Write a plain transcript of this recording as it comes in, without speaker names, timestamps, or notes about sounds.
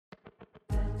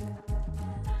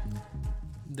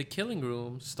The Killing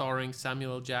Room, starring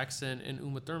Samuel L. Jackson and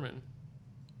Uma Thurman.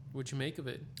 What'd you make of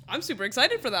it? I'm super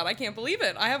excited for that. I can't believe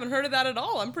it. I haven't heard of that at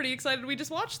all. I'm pretty excited we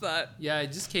just watched that. Yeah,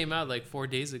 it just came out like 4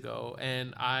 days ago,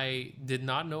 and I did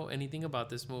not know anything about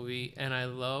this movie, and I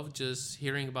love just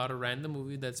hearing about a random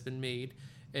movie that's been made,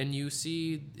 and you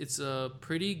see it's a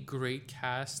pretty great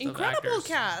cast Incredible of actors.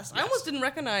 cast. Yes. I almost didn't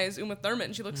recognize Uma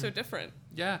Thurman. She looks so different.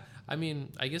 Yeah, I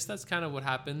mean, I guess that's kind of what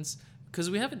happens, because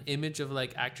we have an image of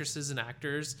like actresses and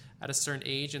actors at a certain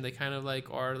age, and they kind of like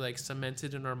are like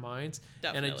cemented in our minds.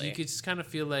 Definitely. And you could just kind of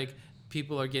feel like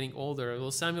people are getting older.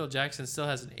 Well, Samuel Jackson still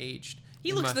hasn't aged.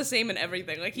 He looks the same in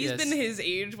everything. Like, he's been his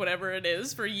age, whatever it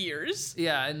is, for years.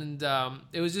 Yeah, and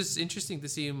it was just interesting to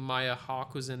see Maya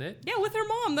Hawke was in it. Yeah, with her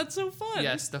mom. That's so fun.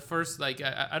 Yes, the first, like,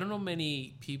 I don't know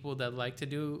many people that like to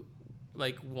do,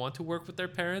 like, want to work with their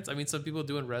parents. I mean, some people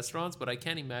do in restaurants, but I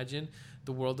can't imagine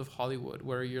the world of Hollywood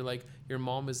where you're like, your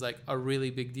mom is like a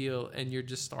really big deal and you're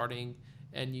just starting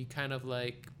and you kind of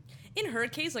like... In her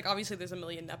case, like, obviously there's a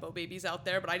million Nepo babies out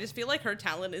there, but I just feel like her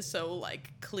talent is so,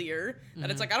 like, clear that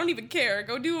it's like, I don't even care.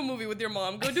 Go do a movie with your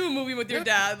mom. Go do a movie with your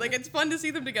dad. Like, it's fun to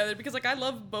see them together because, like, I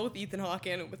love both Ethan Hawke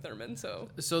and Uma Thurman, so...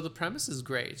 So the premise is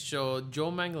great. So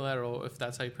Joe Manganiello, if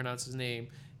that's how you pronounce his name,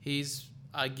 he's,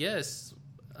 I guess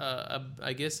a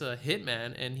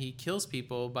hitman, and he kills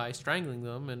people by strangling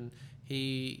them, and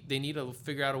they need to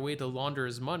figure out a way to launder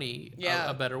his money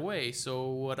a better way. So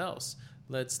what else?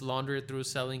 Let's launder it through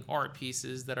selling art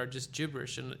pieces that are just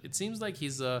gibberish. And it seems like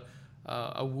he's a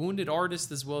wounded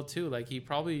artist as well too. Like, he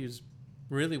probably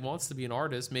really wants to be an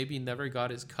artist. Maybe he never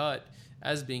got his cut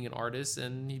as being an artist,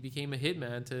 and he became a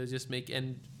hitman to just make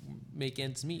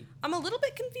ends meet. I'm a little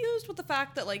bit confused with the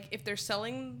fact that, like, if they're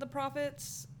selling the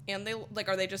profits, and they, like,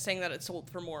 are they just saying that it's sold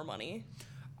for more money?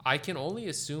 I can only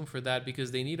assume for that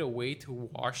because they need a way to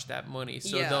wash that money.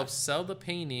 So they'll sell the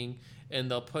painting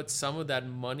and they'll put some of that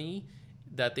money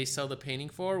that they sell the painting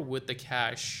for with the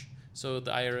cash, so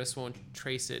the IRS won't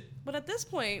trace it. But at this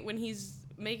point, when he's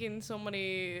making so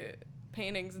many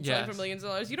paintings and selling for millions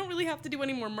of dollars, you don't really have to do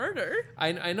any more murder.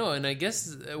 I know, and I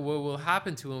guess what will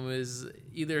happen to him is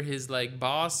either his like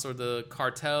boss or the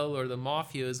cartel or the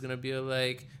mafia is gonna be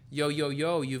like, yo,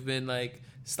 you've been like,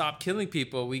 stop killing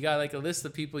people. We got like a list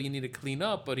of people you need to clean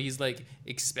up. But he's like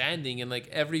expanding, and like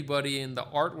everybody in the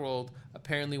art world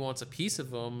apparently wants a piece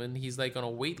of him, and he's like on a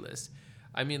wait list.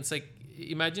 I mean, it's like,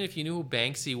 imagine if you knew who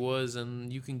Banksy was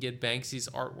and you can get Banksy's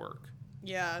artwork.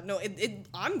 Yeah, no,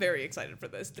 I'm very excited for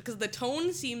this because the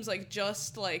tone seems like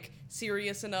just like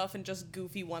serious enough and just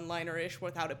goofy one-liner-ish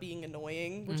without it being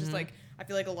annoying, which is like, I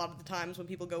feel like a lot of the times when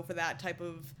people go for that type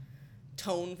of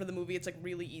tone for the movie, it's like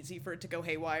really easy for it to go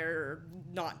haywire or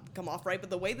not come off right. But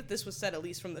the way that this was set, at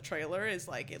least from the trailer, is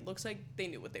like, it looks like they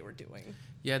knew what they were doing.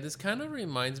 Yeah, this kind of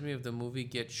reminds me of the movie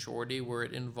Get Shorty, where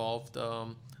it involved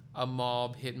a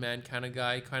mob hitman kind of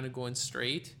guy, kind of going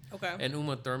straight. Okay. And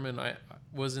Uma Thurman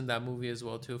was in that movie as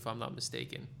well too, if I'm not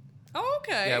mistaken. Oh,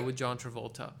 okay. Yeah, with John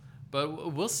Travolta.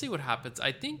 But we'll see what happens.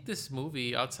 I think this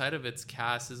movie, outside of its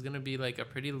cast, is going to be like a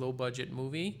pretty low budget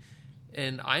movie.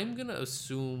 And I'm going to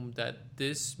assume that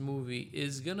this movie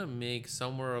is going to make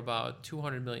somewhere about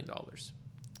 $200 million.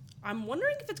 I'm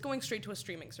wondering if it's going straight to a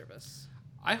streaming service.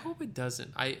 I hope it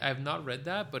doesn't. I have not read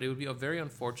that, but it would be very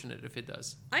unfortunate if it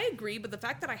does. I agree, but the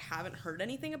fact that I haven't heard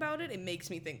anything about it, it makes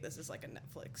me think this is like a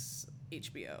Netflix,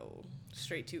 HBO,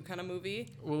 straight to kind of movie.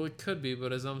 Well, it could be,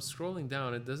 but as I'm scrolling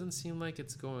down, it doesn't seem like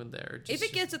it's going there. If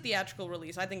it gets a theatrical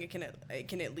release, I think it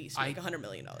can at least make $100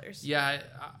 million. Yeah,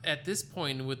 at this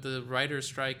point, with the writer's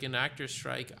strike and actor's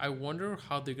strike, I wonder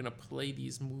how they're going to play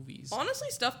these movies. Honestly,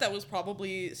 stuff that was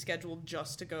probably scheduled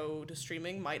just to go to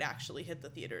streaming might actually hit the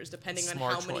theaters, depending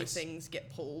on how many things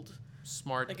get pulled.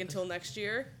 Smart. Like until next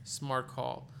year. Smart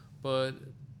call. But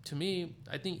to me,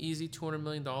 I think easy $200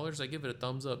 million. I give it a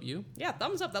thumbs up. You? Yeah,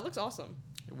 thumbs up. That looks awesome.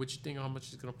 What you think? How much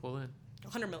is going to pull in?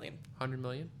 $100 million. $100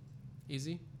 million?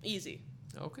 Easy? Easy.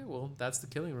 Okay, well, that's The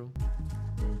Killing Room.